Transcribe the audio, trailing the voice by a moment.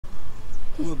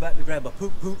We're about to grab a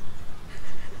poop poop.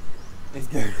 Let's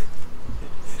go.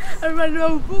 I'm running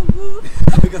around poop poop.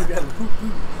 We're gonna grab a poop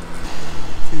poop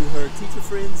to her teacher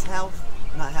friend's house.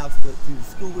 Not house, but to the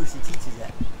school where she teaches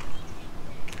at.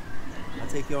 I'll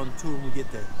take you on the tour when we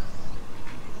get there.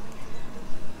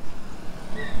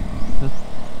 Huh?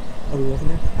 Are we walking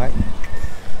there? Alright.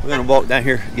 We're gonna walk down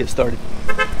here and get started.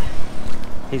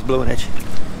 He's blowing at you.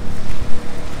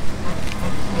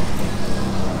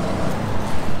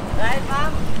 Right,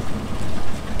 Mom?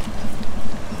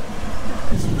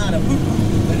 This is not a poop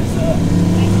poop, but it's a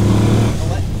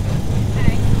what?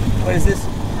 What is this?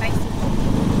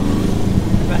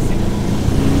 Bicycle.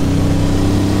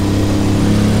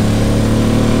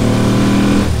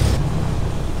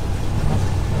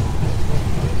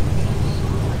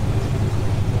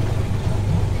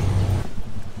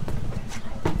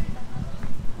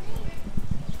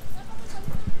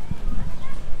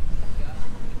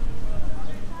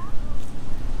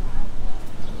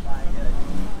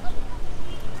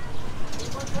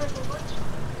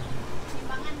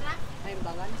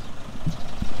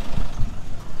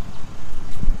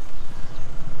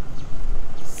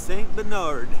 St.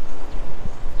 Bernard.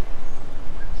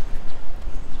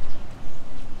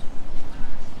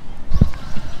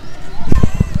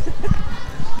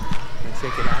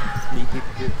 Check it out. Meet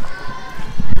people here.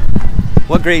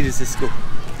 What grade is this school?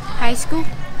 High school?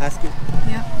 High school?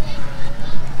 Yeah.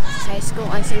 High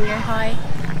school and senior high.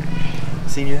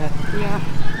 Senior high? Yeah.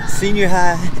 Senior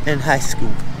high and high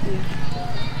school. Yeah.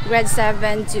 Grade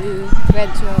 7 to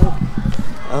grade 12.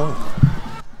 Oh.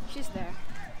 She's there.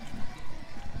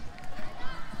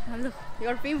 Oh, look,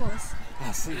 you're famous.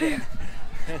 I see that.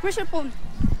 Where's your phone?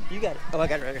 You got it. Oh, I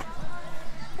got it right here.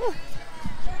 Oh.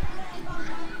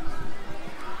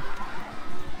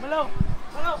 Hello.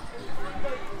 Hello.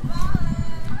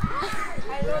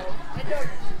 Hello. Hello.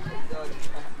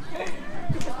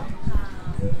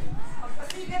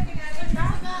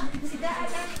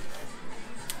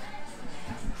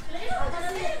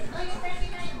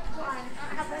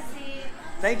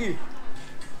 Thank you.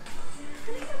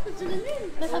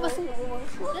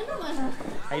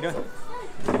 How you doing?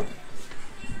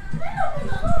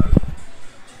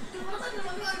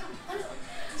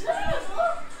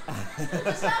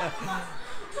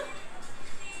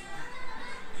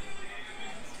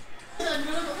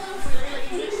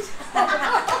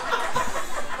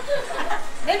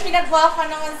 Then pinagwapa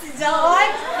naman si John.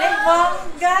 Then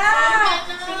bongga.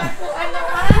 Pinagpuan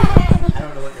naman. I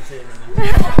don't know what they're saying right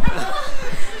now.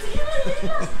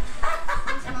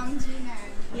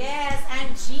 Yes,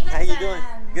 I'm Gina. How you doing?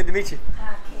 Good to meet you.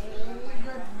 Okay,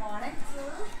 good morning to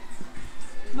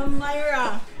Ma'am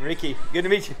Myra. Ricky, good to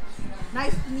meet you.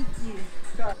 Nice to meet you.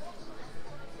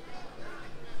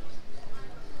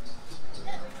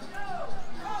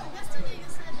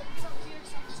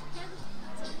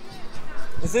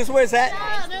 Is this where it's at?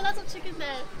 Yeah, there are lots of chicken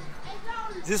there.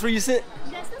 Is this where you sit?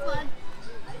 Yes, this one.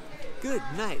 Good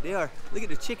night, they are. Look at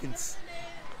the chickens.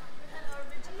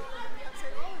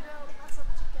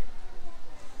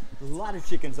 A lot of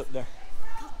chickens up there.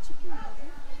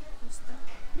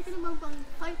 Hindi ka naman pang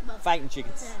fight ba? Fighting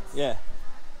chickens. Yes. Yeah.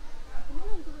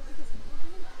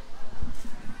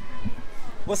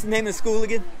 What's the name of the school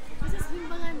again? This is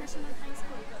Himbangan National High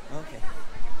School. Okay.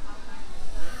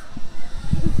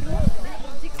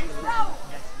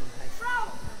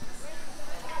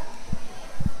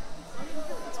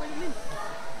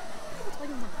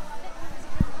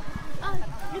 Ah,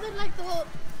 you don't like to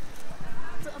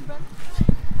umbrella?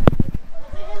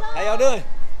 How y'all doing?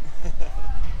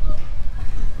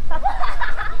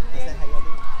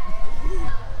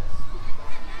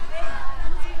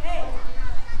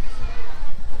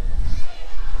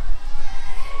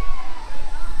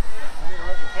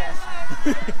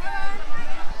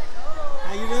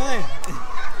 How you doing?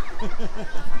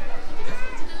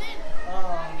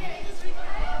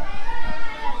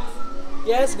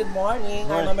 Yes, good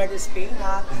morning. I'm American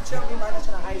Spina, teacher of Himbangan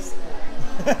National High School.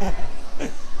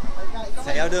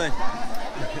 How y'all doing?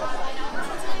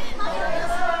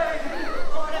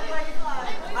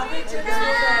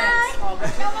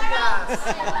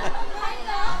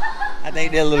 I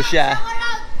think they're a little shy.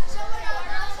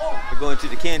 We're going to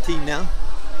the canteen now.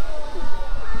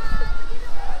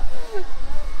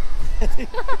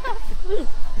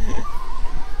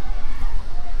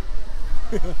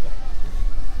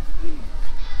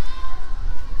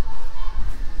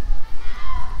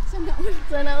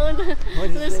 Sana all. What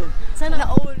is it? Sana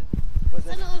all. What's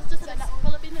that? Sana all is just a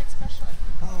Filipino expression.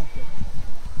 Oh, okay.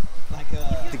 Like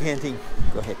the canteen.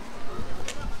 Go ahead.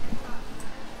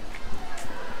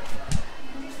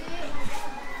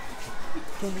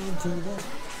 Cantina.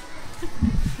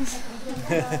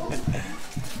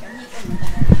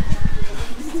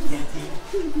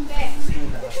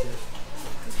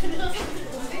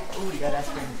 Oh, you got ice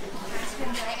cream.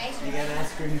 You got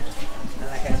ice cream. I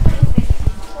like ice cream.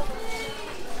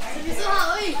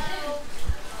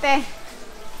 Te,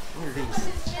 What are these?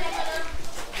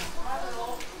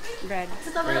 bread.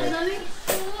 Bread.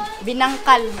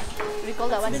 Binangkal. We call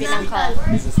that one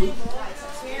binangkal. Is it sweet?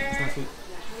 It's not sweet.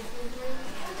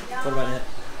 What about that?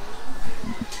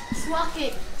 Swak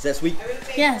cake. Is that sweet?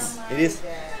 Yes. It is?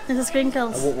 This is I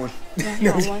crinkles. want one.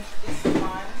 No one.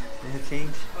 They have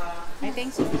changed. I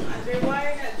think so.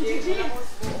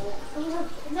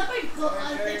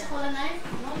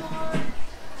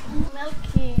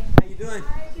 Milky. How you doing?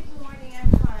 Good morning, I'm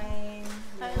fine.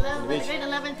 I love my grade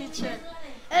 11 teacher.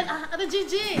 And Ate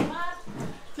Gigi.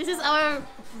 This is our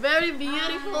very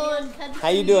beautiful country. How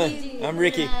you doing? I'm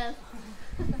Ricky. Yes.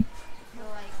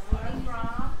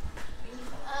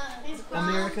 He's from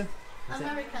America.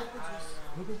 America.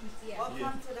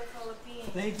 Welcome to the Philippines.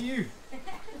 Thank you.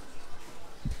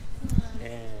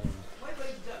 And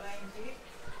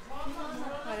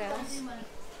What else?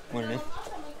 what is it?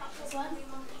 This one?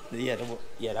 Yeah,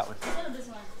 that one. What is this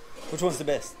one? Which one's the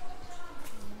best?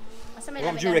 Asa may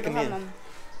What would you dami ng recommend? duha, ma'am?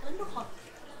 Ano ka?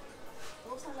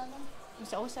 Usa lang.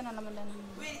 Usa na naman lang.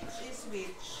 Which is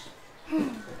which?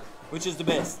 Which is the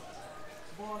best?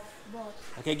 Both.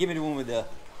 Okay, give me the one with the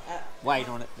white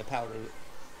on it, the powder.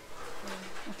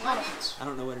 Orange. I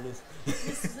don't know what it is.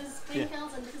 This is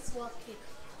crinkles and this is swak cake.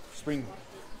 Spring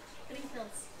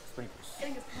Crinkles. sprinkles.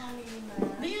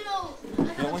 Do you know?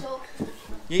 I have want a joke.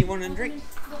 You ain't want to drink?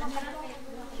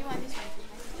 You want this one?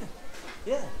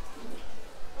 Yeah.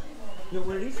 You want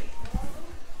one of these?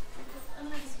 Ano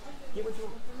na this one? Get what you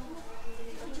want.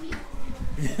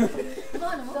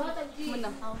 Ano mo? Muna.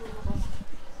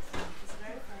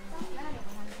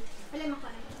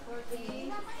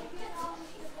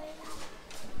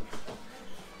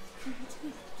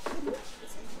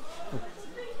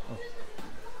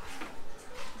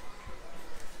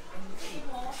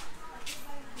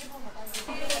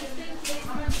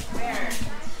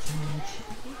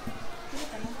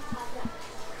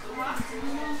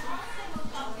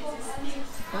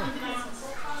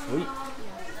 Sweet.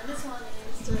 This one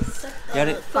is just You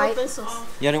didn't, 12 pesos.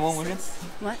 you didn't want one of this?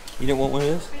 What? You didn't want one of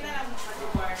this?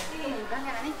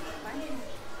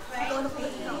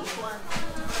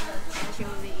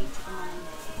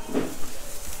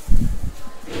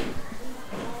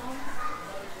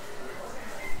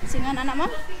 Singan anak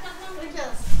ma'am?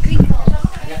 Crinkles. Crinkles.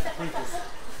 Sprinkles.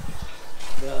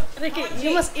 Ricky,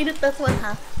 you must edit that one,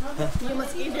 huh? You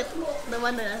must edit the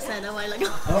one that I said a while ago.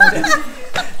 Oh,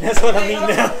 that's what I mean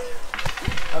now.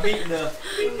 I'm eating the.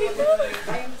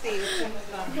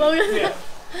 Well,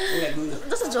 Yeah, good.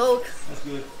 that's a joke. That's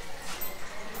good.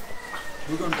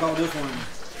 We're gonna call this one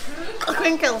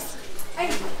Crinkles.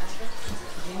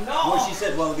 what she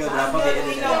said a while ago, but I'll probably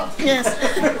edit it out. Yes.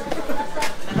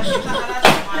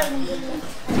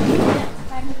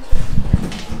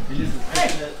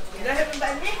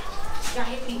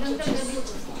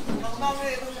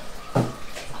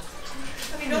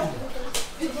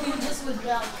 Just with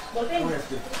brown. Oh, that's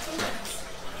good.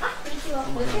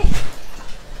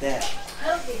 That.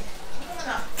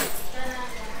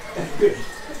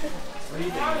 What do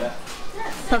you think of that?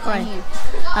 Okay.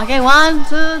 Okay, 1,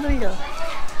 2, 3, go.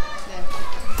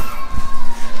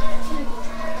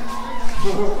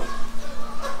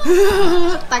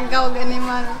 Tagaw gani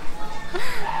man.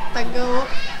 Tagaw.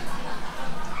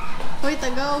 Hoy,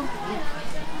 tagaw.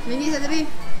 Mini sa diri.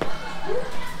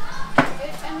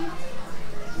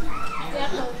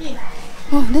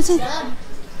 Oh, that's it.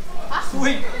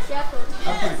 Sweet.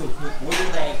 I'm pretty cool. What do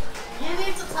they? You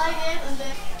need to tie it and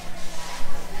then.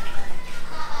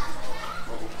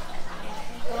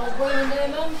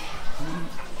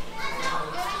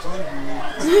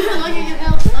 Like you can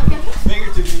help. Okay.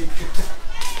 Finger to me.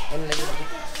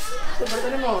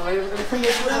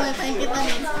 Wala tayong kita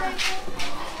niyan.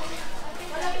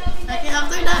 Okay,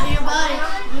 after that, you buy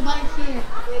here.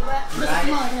 That's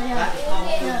small,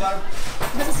 yeah.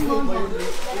 That's a small one.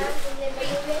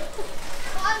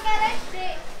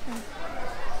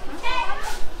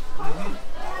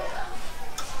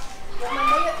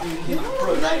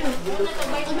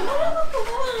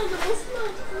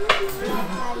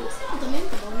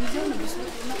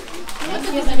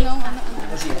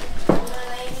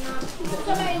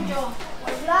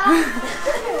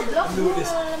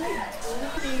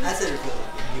 I said it's good.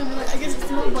 I guess it's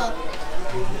small, but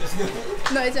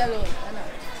No, it's alone. Ano?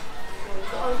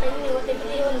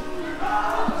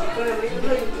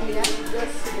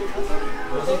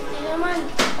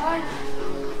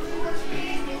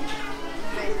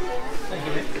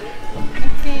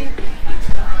 Okay.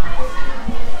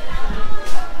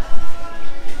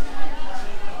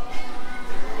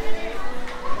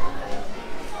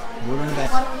 Water in the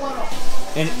back. Waro-waro.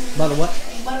 And bottle what?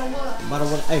 Waro-waro. Bottle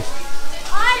what? Hey.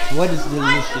 What is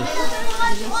delicious?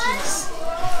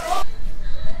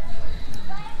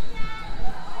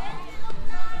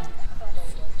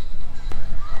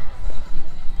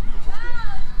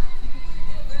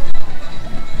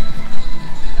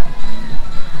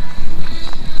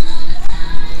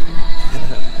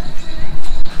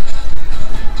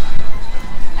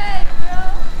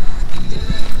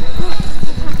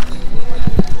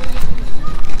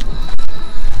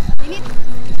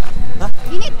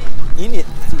 Init.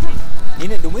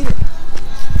 Init to win it.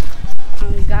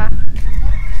 Hangga.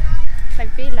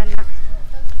 Tagpila na.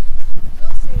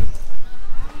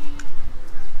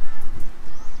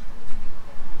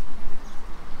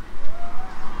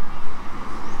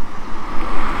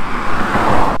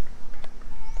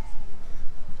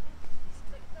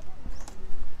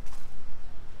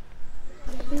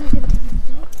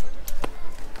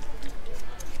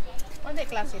 Ano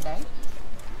klase dahil?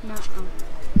 Na.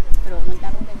 Pero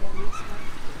magtarong ka dyan.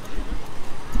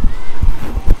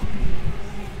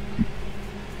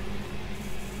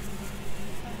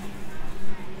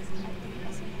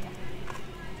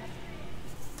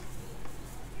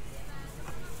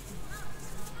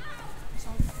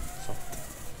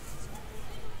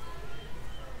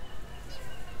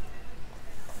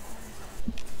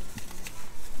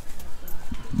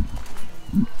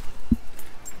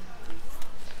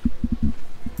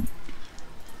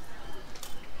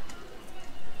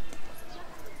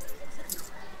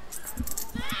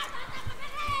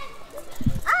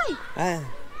 Ah.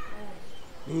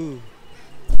 Ooh.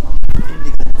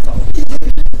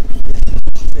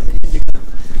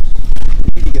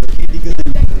 Indigo.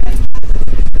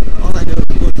 All I know is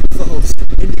going to the falls.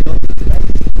 Indigo.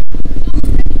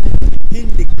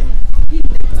 Indigo.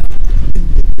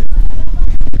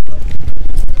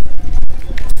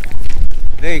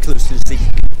 Very close to the sea.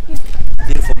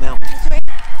 Beautiful mountain.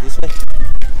 This way.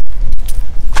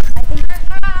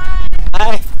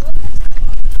 Hi.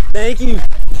 Thank you.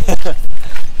 I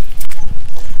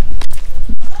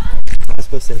was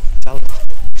supposed to say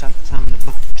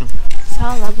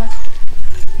Salamat.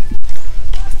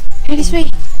 Hey, this way.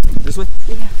 This way?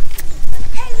 Yeah.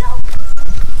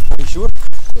 Are you sure?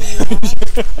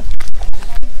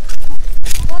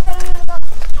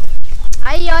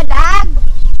 Ayo, Dag.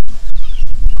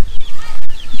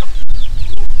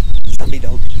 Zombie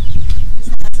dog.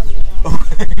 Oh,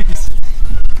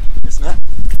 it's not.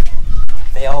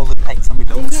 They all look like zombie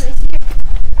dogs.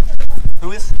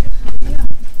 Who is?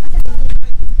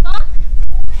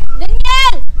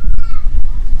 Daniel! Daniel!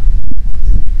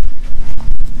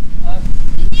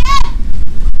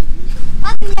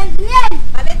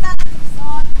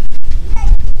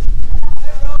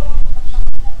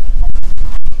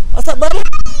 What's up, buddy?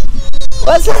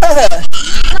 What's up?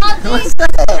 What's up?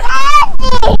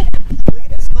 Look at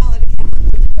that smile at the camera.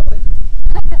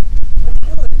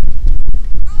 What you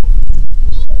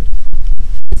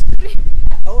doing?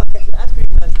 Oh, I had ice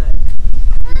cream last night.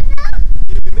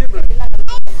 You remember?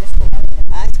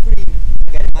 Ice cream.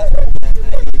 I got him ice cream last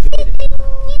night. He enjoyed it.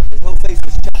 His whole face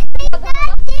was chopped.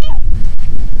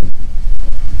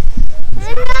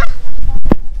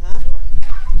 Huh?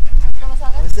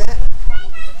 What's that?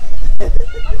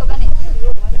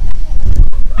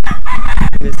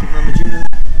 Mr. Mama Junior.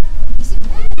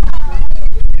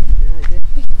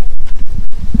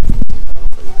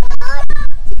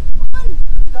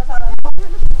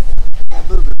 That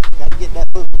booger. Gotta get that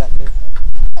booger back there.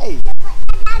 Hey.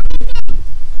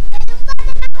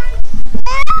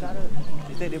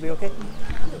 You think they'll be okay?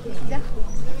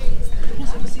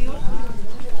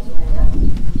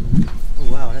 Oh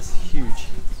wow, that's huge.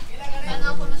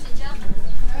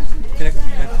 Can I?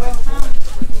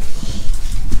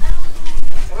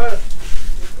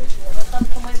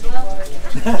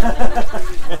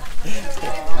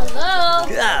 Hello.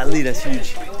 Golly, that's huge.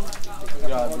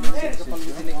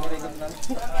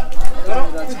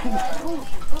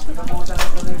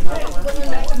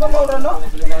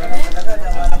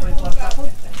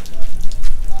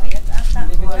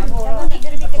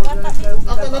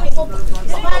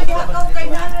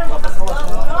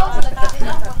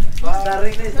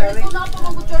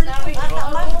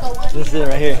 This is it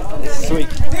right here. This is sweet.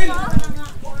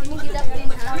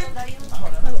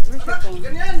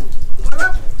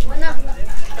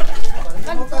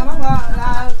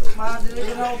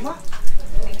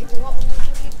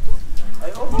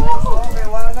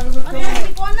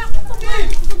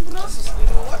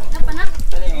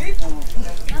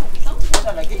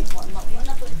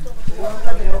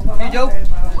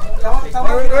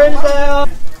 You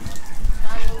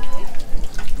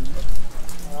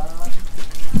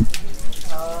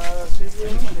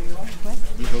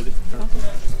hold it.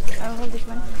 I'll hold this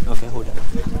one. Okay, hold it.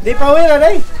 Di pa wala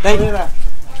day. Thank you.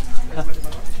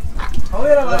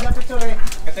 Wala ba na picture eh.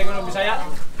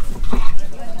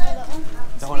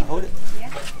 Don't want to hold it?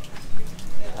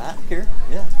 Ah, here.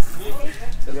 Yeah.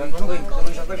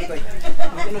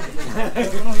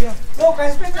 Oh,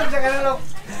 kaya picture sa kanalo.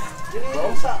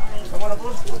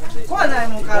 Kuha na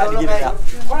yung kalo kay.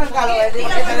 Kuha ang kalo ay di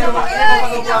makita na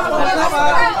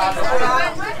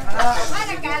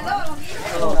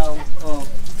oh.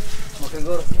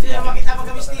 Makagor. Hindi na makita pa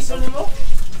kami station nimo.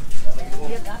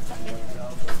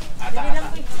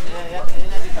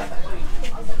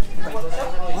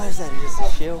 What is that? Is this a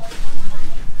shell?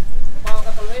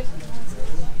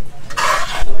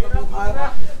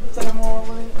 Sana mo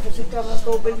musika ng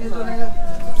tubig nito na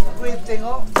quitting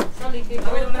oh.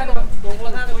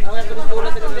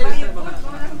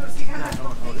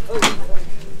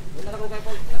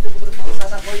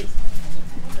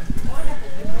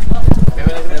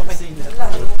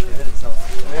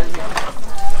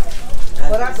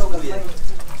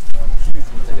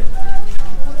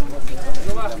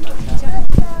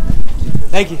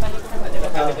 Thank you.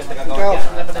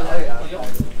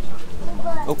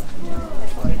 Oh.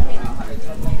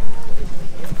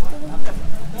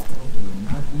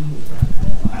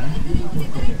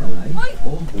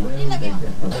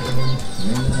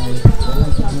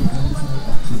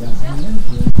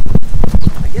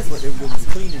 I guess what they were doing was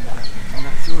cleaning. I'm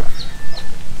not sure.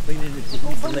 Cleaning it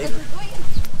for later.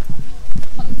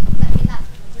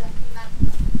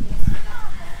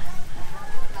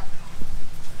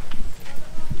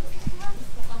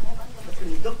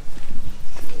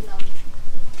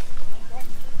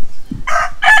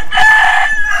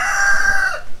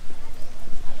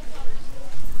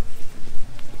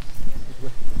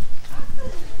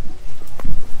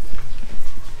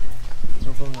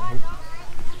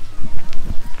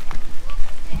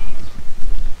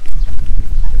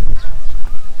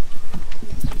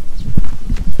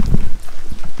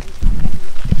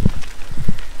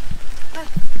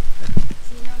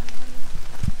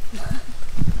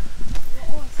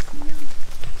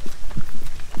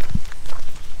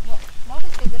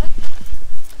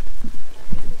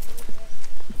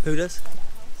 Who does?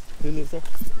 Who lives there?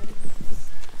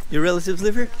 Your relatives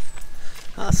live here?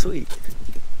 Ah, sweet.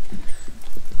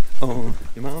 Oh,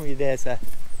 your mom, your dad's side.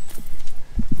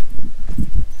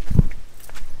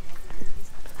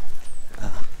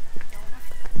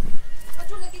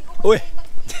 Oi.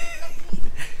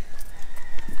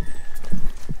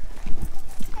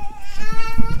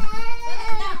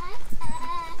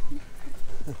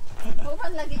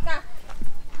 Bukan lagi ka.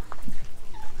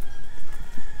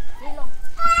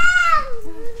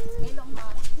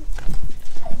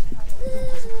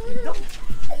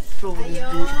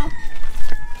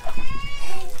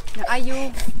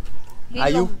 Ayu.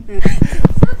 Ayu.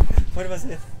 What was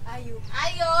it? Ayo.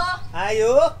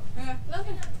 Ayu.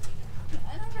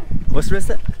 What's the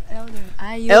rest of that? Elder.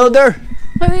 Ayu. Elder.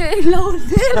 Ay, louder.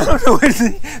 I don't know what to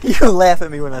say. You gonna laugh at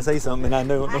me when I say something and I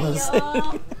know what I'm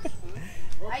saying.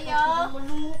 Ayo.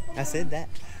 I said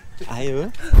that. Ayu.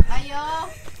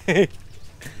 Ayo.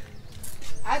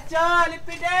 Acho,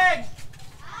 lipideg.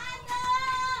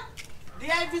 Di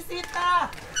ay bisita.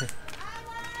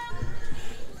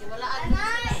 Walaan na.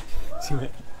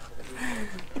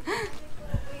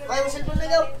 Kaya mo sa tulay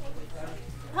daw.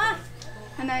 Ha?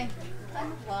 Hanay.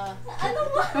 Ano ba? Ano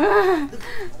ba?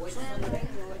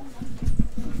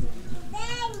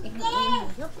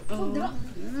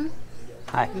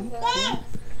 Hi.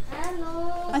 Hello.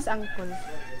 Mas uncle.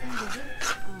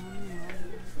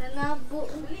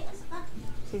 Nanabo.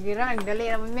 Sige ra,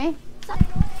 nagdali ra mo me.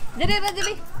 Dili ra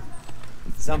dili.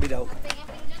 Zombie dog.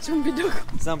 Zombie dog.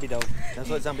 Zombie dog. That's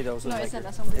what zombie dogs look No, like. it's not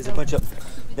a zombie There's a bunch of.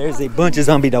 There's a bunch of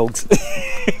zombie dogs.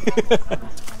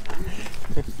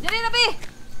 Dili na bi.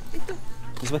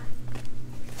 This way.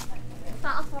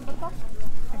 Taas ra ba to?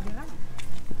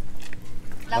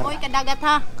 Langoy ka dagat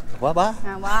ha. What ba?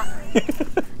 Nawa.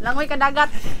 Langoy ka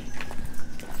dagat.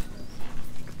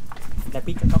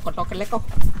 Tapi ketok-ketok leko.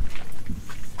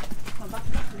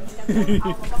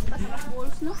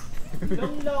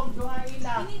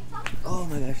 Oh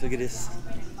my gosh, look at this.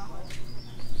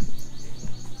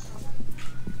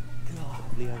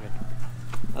 Golly,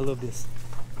 I love this.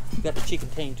 Got the chicken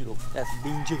tame too. That's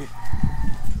bean chicken.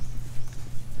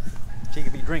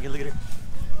 Chicken be drinking, look at her.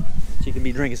 Chicken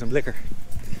be drinking some liquor.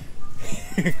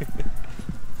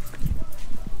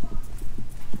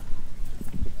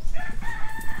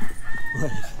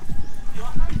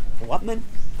 What? Whatman?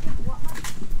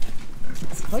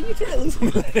 Why you turn that loose on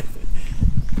me like that?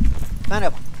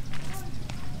 Pineapple.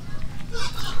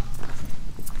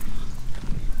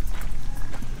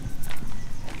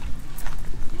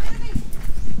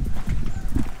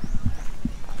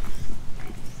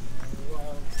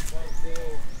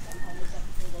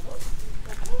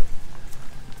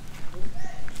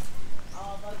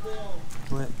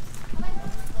 What?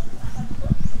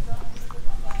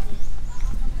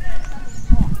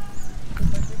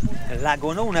 A lot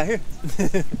going on out here.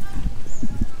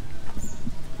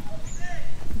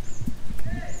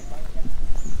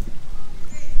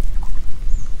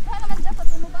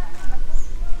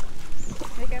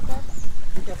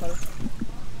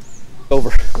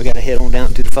 Over. We gotta head on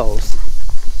down to the falls.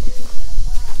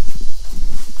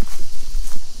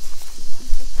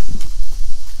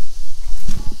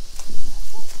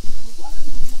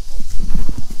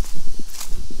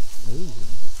 Ooh.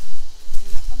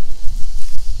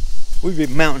 We've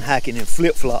been mountain hiking in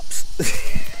flip-flops.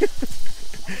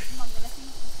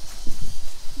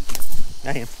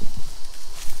 I am.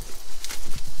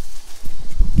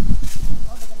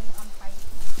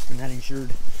 I'm not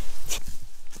insured.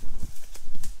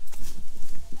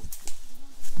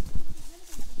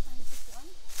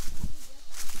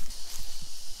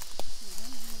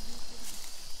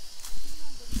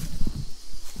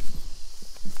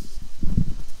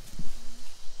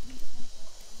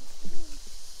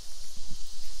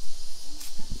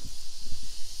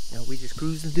 Now we just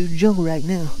cruising through the jungle right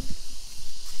now,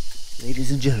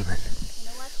 ladies and gentlemen. You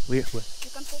know what? What?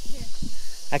 You can put here.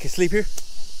 I can sleep here.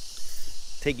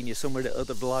 Taking you somewhere that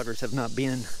other vloggers have not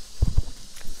been.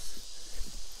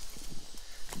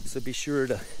 So be sure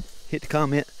to hit the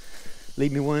comment,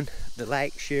 leave me one, the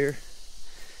like, share,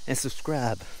 and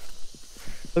subscribe.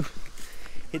 Oh,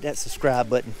 hit that subscribe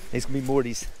button. There's gonna be more of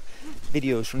these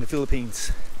videos from the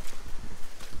Philippines.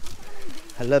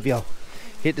 I love y'all.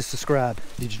 Hit the subscribe.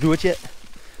 Did you do it yet?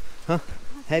 Huh?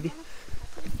 Have you?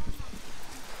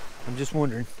 I'm just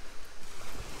wondering.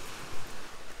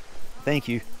 Thank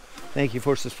you. Thank you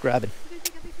for subscribing.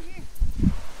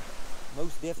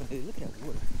 Most definitely. Look at that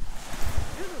water.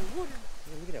 Yeah,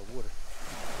 look at that water.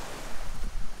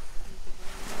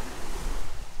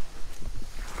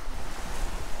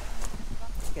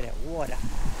 Look at that water.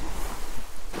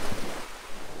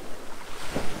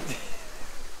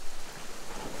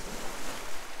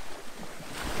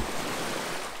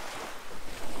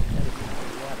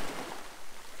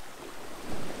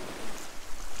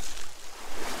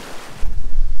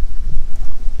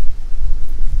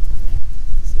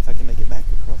 See if I can make it back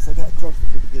across. I got across it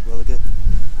pretty good while ago.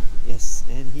 Yes,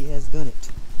 and he has done it.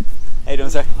 How you doing,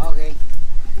 sir? Okay.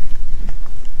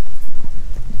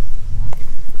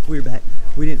 We're back.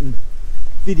 We didn't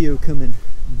video coming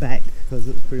back because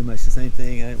it was pretty much the same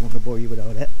thing. I didn't want to bore you with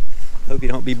all that. Hope you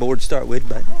don't be bored to start with,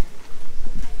 but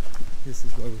this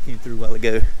is where we came through a while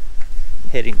ago,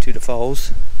 heading to the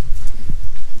falls.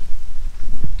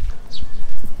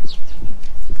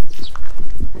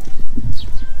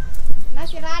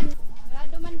 Nasi Rad.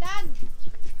 Rado Mandag.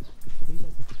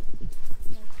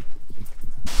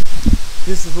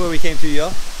 This is where we came to,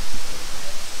 y'all.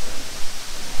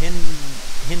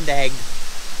 Hindag.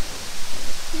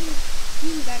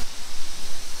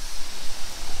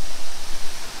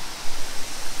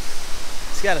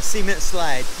 It's got a cement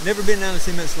slide. Never been down a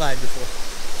cement slide before.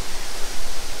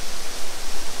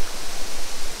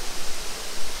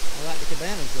 I like the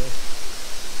cabanas though.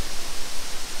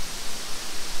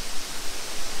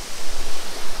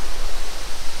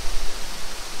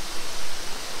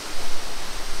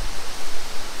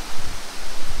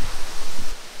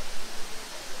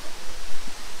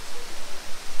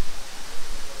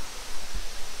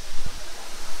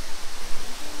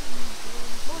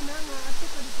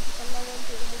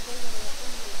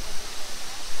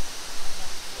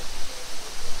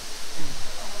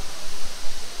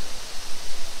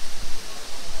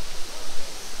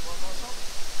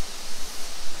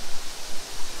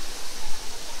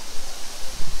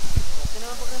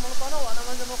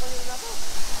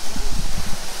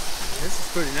 This is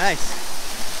pretty nice.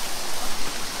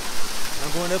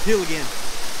 I'm going uphill again.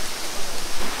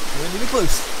 Going really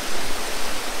close.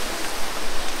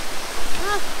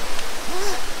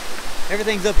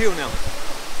 Everything's uphill now.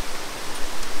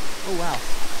 Oh wow.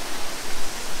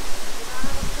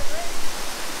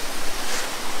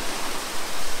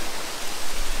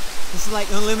 This is like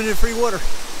unlimited free water.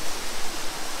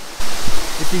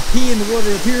 If you pee in the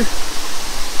water up here,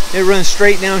 it runs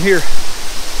straight down here.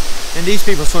 And these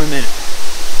people swim in it.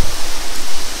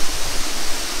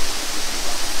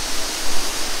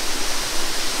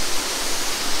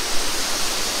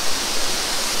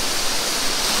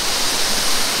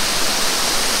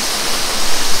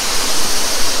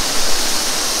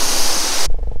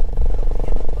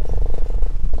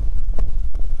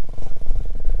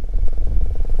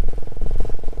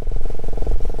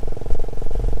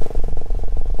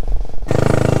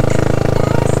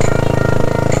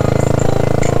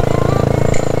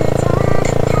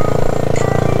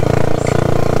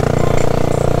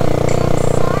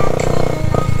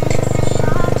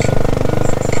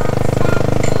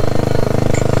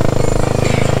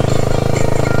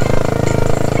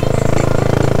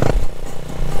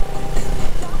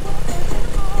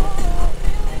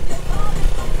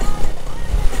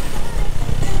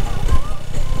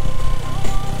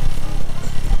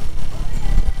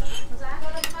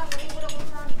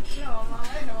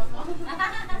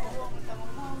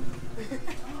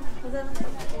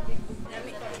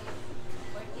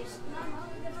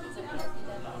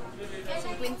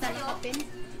 nakapin.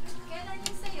 Kailan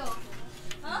yung sa'yo?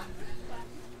 Huh?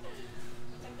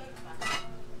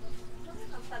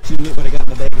 See, look what I got in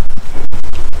my bag.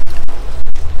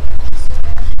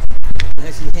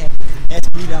 Actually,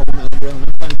 me that one umbrella. I'm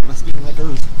trying to get my skin like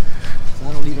hers, so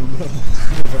I don't need an umbrella.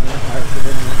 For vampires, so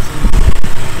they're not seeing.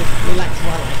 They like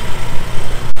Twilight.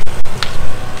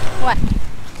 What?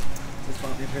 Just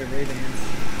bought me a pair of Ray-Bans.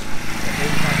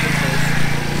 $85 pesos,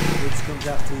 which comes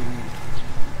out to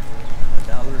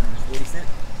 $1.40. Let's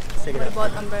check it What out.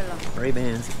 about umbrella?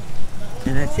 Ray-Bans.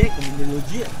 And I checked them and they're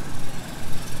legit.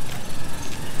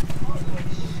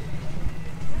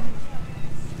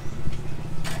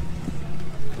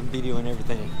 I'm videoing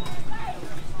everything.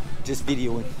 Just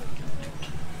videoing.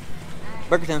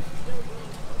 Burger time.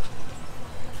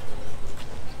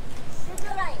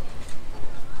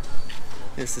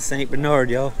 It's the St. Bernard,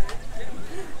 y'all.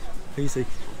 Who you see?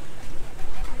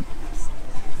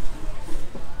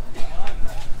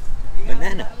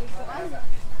 Banana.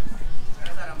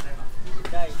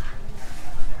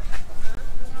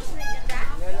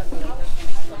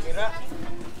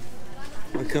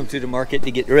 We come to the market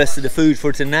to get the rest of the food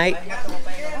for tonight.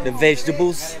 The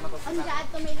vegetables.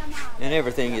 And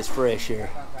everything is fresh here.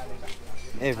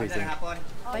 Everything.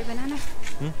 Buy banana.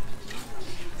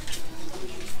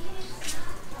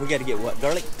 We got to get what?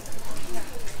 Garlic?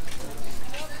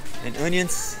 And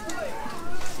onions.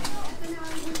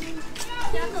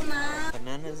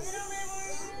 Bananas.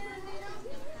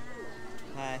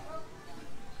 Hi.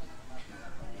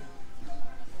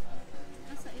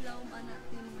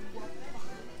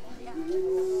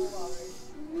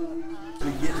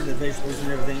 We're getting the vegetables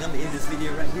and everything. I'm going to end this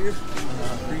video right here.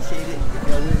 Appreciate it. If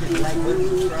y'all will hit the like button,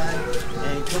 subscribe,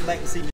 and come back and see me.